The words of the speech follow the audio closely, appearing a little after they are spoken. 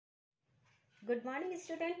Good morning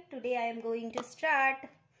student. Today I am going to start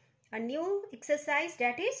a new exercise,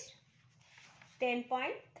 that is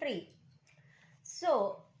 10.3.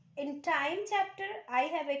 So in time chapter I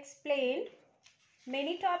have explained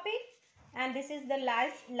many topics and this is the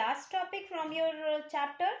last topic from your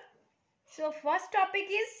chapter. So first topic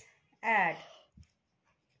is add.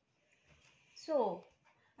 So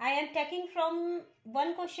I am taking from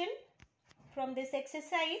one question from this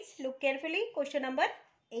exercise. Look carefully. Question number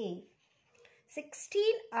A. 16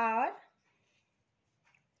 hour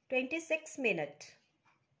 26 minute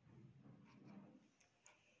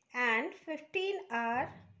and 15 hour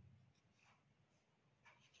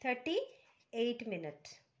 38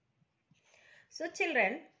 minute. So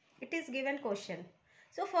children, it is given question.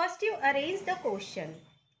 So first you arrange the question.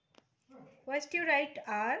 First you write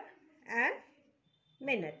hour and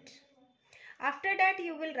minute. After that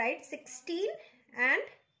you will write 16 and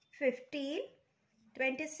 15,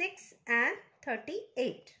 26 and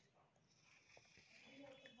 38.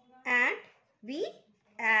 And we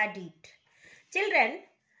add it. Children,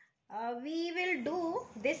 we will do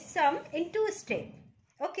this sum in two steps.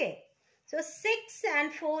 Okay. So 6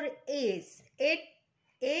 and 4 is 8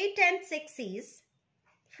 and 6 is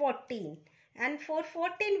 14. And for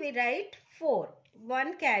 14 we write 4.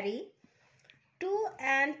 1 carry. 2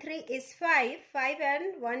 and 3 is 5. 5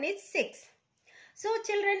 and 1 is 6. So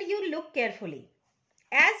children, you look carefully.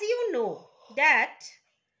 As you know that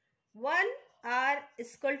 1 hour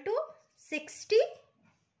is equal to 60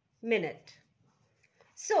 minutes.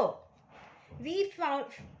 So we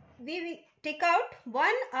take out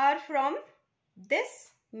 1 hour from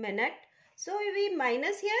this minute. So we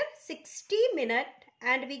minus here 60 minutes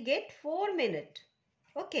and we get 4 minutes.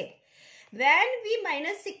 Okay. When we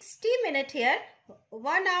minus 60 minutes here, 1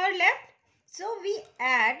 hour left. So we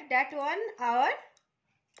add that 1 hour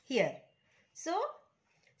here. So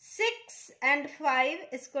 6 and 5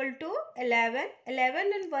 is equal to 11.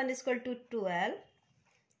 11 and 1 is equal to 12.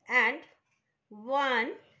 And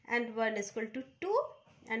 1 and 1 is equal to 2.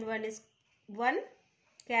 And 1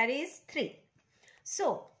 carries 3.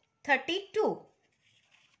 So 32.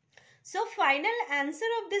 So final answer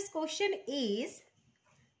of this question is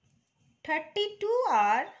 32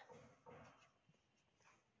 hour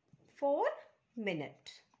 4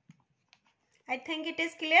 minutes. I think it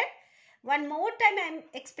is clear. One more time I am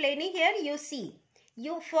explaining here. You see,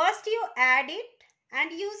 first you add it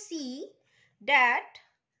and you see that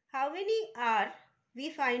how many hour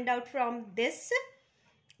we find out from this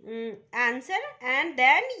answer, and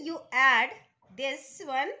then you add this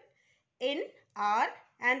one in hour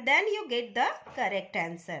and then you get the correct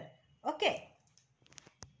answer. Okay.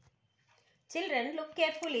 Children, look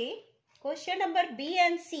carefully. Question number B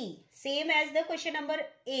and C same as the question number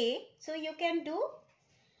A. So you can do.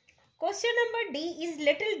 Question number D is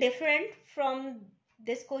little different from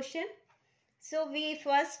this question. So we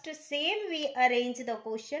arrange the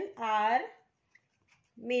question hour,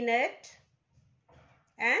 minute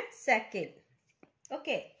and second.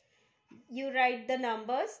 Okay. You write the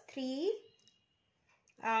numbers 3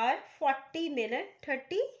 hour 40 minute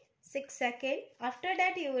 36 second. After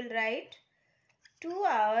that you will write 2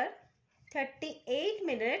 hour 38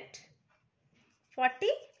 minute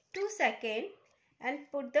 42 second and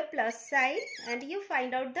put the plus sign and you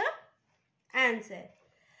find out the answer.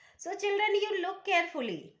 So children, you look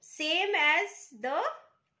carefully. Same as the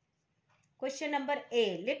question number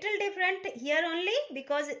A. Little different here only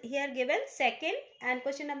because here given second and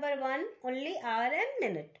question number 1 only hour and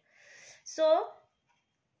minute. So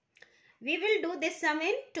we will do this sum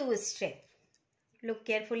in 2 steps. Look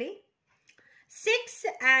carefully. 6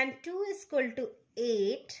 and 2 is equal to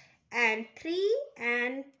 8 and 3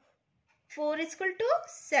 and 4 is equal to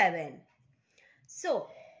 7. So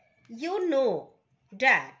you know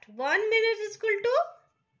that 1 minute is equal to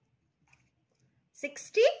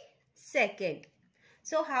 60 seconds.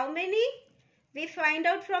 So how many we find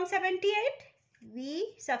out from 78?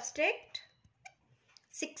 We subtract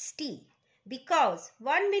 60 because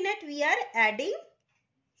 1 minute we are adding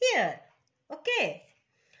here. Okay.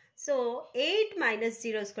 So 8 minus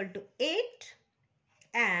 0 is equal to 8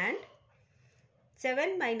 and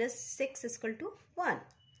 7 minus 6 is equal to 1.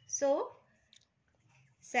 So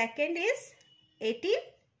second is 18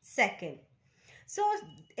 second. So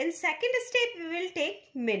in second step we will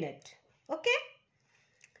take minute. Okay.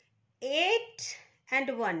 8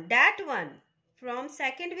 and 1, that one. From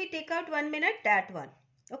second we take out 1 minute, that one.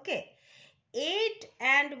 Okay. 8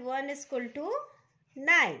 and 1 is equal to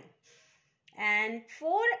 9. And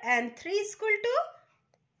 4 and 3 is equal to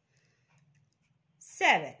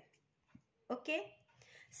 7. Okay.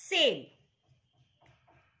 Same.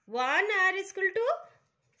 1 hour is equal to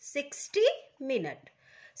 60 minute.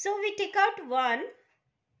 So we take out 1,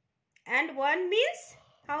 and 1 means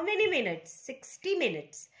how many minutes? 60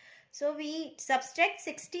 minutes. So we subtract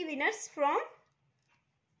 60 minutes from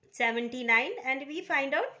 79 and we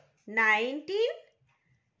find out 19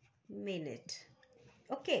 minutes.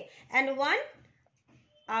 Okay, and 1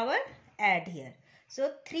 hour add here.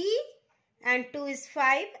 So 3 and 2 is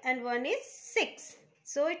 5 and 1 is 6.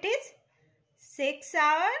 So it is 6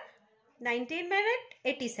 hour 19 minute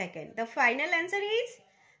 80 second. The final answer is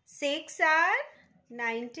 6 hour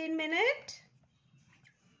 19 minute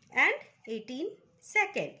and 18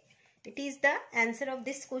 second. It is the answer of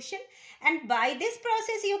this question, and by this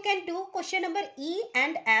process you can do question number E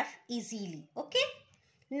and F easily. Okay.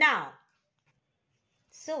 Now,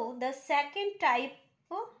 so the second type,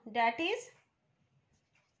 that is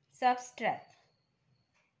subtract.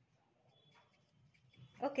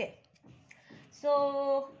 Okay.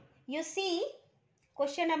 So you see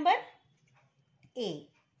question number A.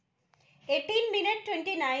 18 minute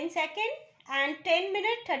 29 second and 10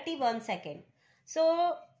 minute 31 second.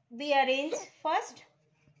 So we arrange first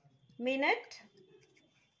minute,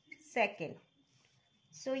 second.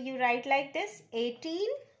 So you write like this: 18,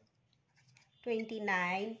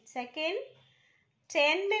 29 second,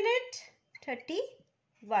 10 minute,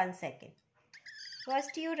 31 second.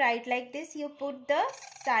 First you write like this, you put the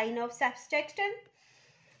sign of subtraction.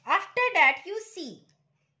 After that you see,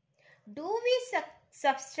 do we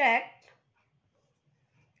subtract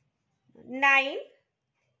 9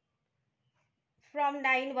 from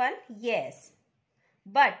 9 1? Yes.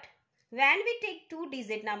 But when we take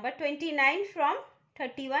 2-digit number 29 from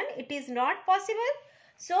 31, it is not possible.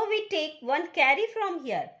 So we take one carry from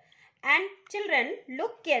here. And children,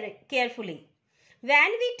 look carefully.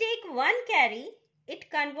 When we take one carry, it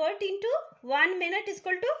converts into 1 minute is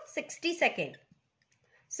equal to 60 seconds.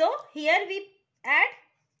 So here we add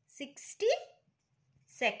 60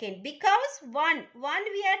 seconds because one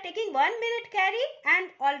we are taking 1 minute carry, and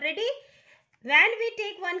already when we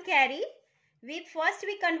take one carry, we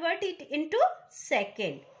convert it into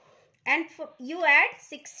second, and you add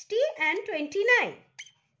 60 and 29.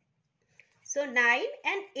 So 9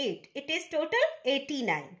 and 8, it is total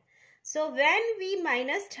 89. So when we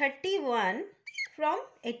minus 31 from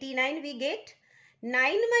 89, we get 9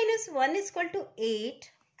 minus 1 is equal to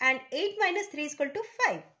 8 and 8 minus 3 is equal to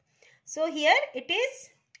 5. So here it is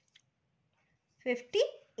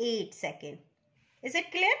 58 seconds. Is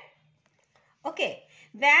it clear? Okay.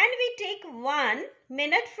 When we take 1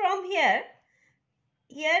 minute from here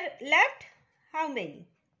left how many?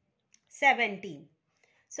 17.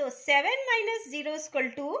 So 7 minus 0 is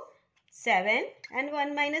equal to 7 and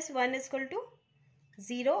 1 minus 1 is equal to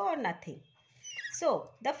 0 or nothing. So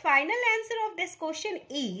the final answer of this question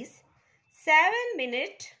is 7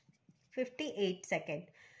 minute 58 second.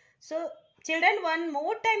 So children, one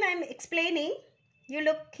more time I am explaining. You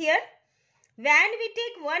look here. When we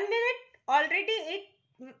take 1 minute, already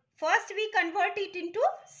first we convert it into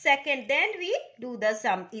second, then we do the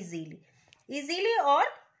sum easily, or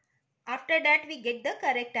after that we get the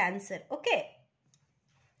correct answer. Okay.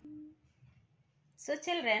 So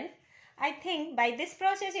children, I think by this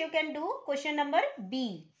process you can do question number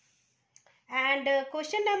B. And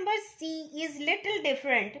question number C is little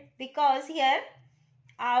different because here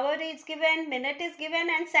hour is given, minute is given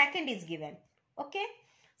and second is given. Okay.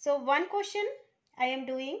 So one question I am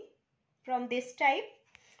doing from this type.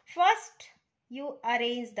 First you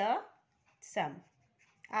arrange the sum,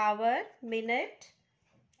 hour, minute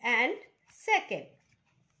and second.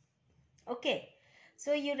 Okay.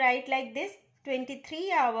 So you write like this: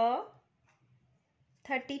 23 hour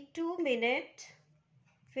 32 minute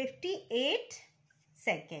 58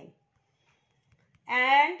 second,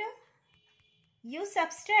 and you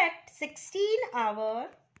subtract 16 hour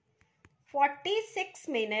 46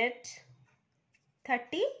 minute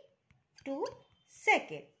 32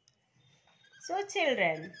 second. So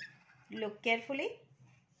children, look carefully.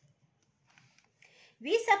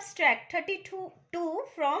 We subtract 32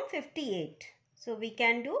 from 58. So we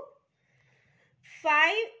can do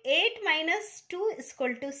 8 minus 2 is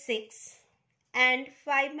equal to 6 and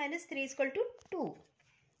 5 minus 3 is equal to 2.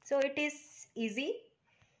 So it is easy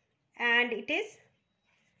and it is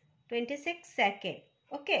 26 second.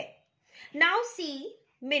 Okay. Now see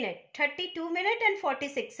minute, 32 minute and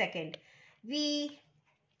 46 second. We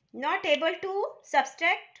not able to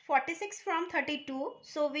subtract 46 from 32.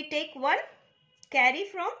 So we take one carry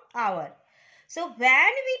from hour. So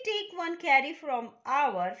when we take one carry from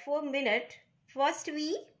hour for minute, first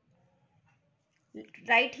we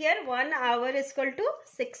write here 1 hour is equal to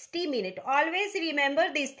 60 minute. Always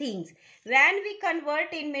remember these things. When we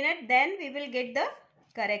convert in minute, then we will get the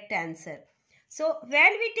correct answer. So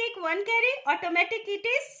when we take 1 carry, automatic it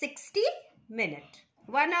is 60 minutes.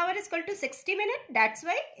 1 hour is equal to 60 minutes. That's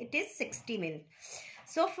why it is 60 minutes.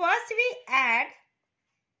 So first we add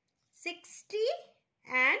 60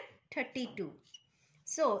 and 32.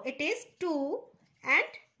 So it is 2 and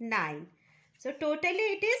 9. So totally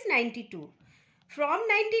it is 92. From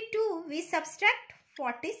 92 we subtract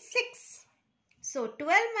 46. So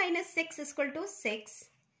 12 minus 6 is equal to 6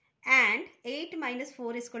 and 8 minus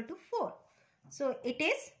 4 is equal to 4. So it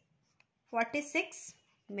is 46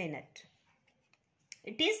 minutes.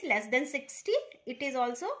 It is less than 60. It is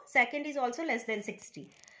also, second is also less than 60.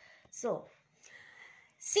 So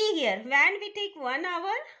see here, when we take 1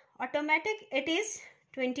 hour, automatic it is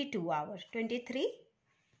 22 hours, 23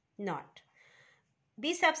 not.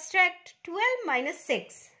 We subtract 12 minus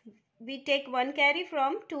 6. We take 1 carry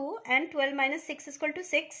from 2 and 12 minus 6 is equal to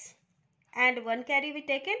 6. And 1 carry we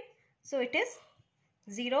taken. So it is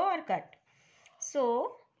 0 or cut.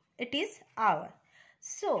 So it is hour.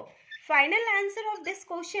 So final answer of this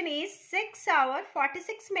question is 6 hour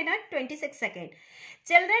 46 minutes 26 seconds.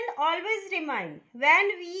 Children, always remind, when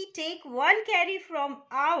we take 1 carry from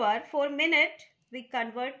hour for minute, we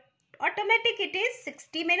convert, automatic it is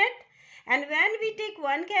 60 minutes. And when we take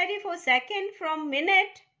 1 carry for second from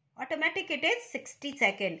minute, automatic it is 60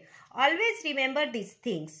 seconds. Always remember these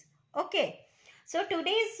things. Okay. So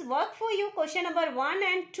today's work for you, question number 1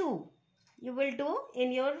 and 2, you will do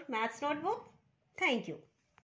in your maths notebook. Thank you.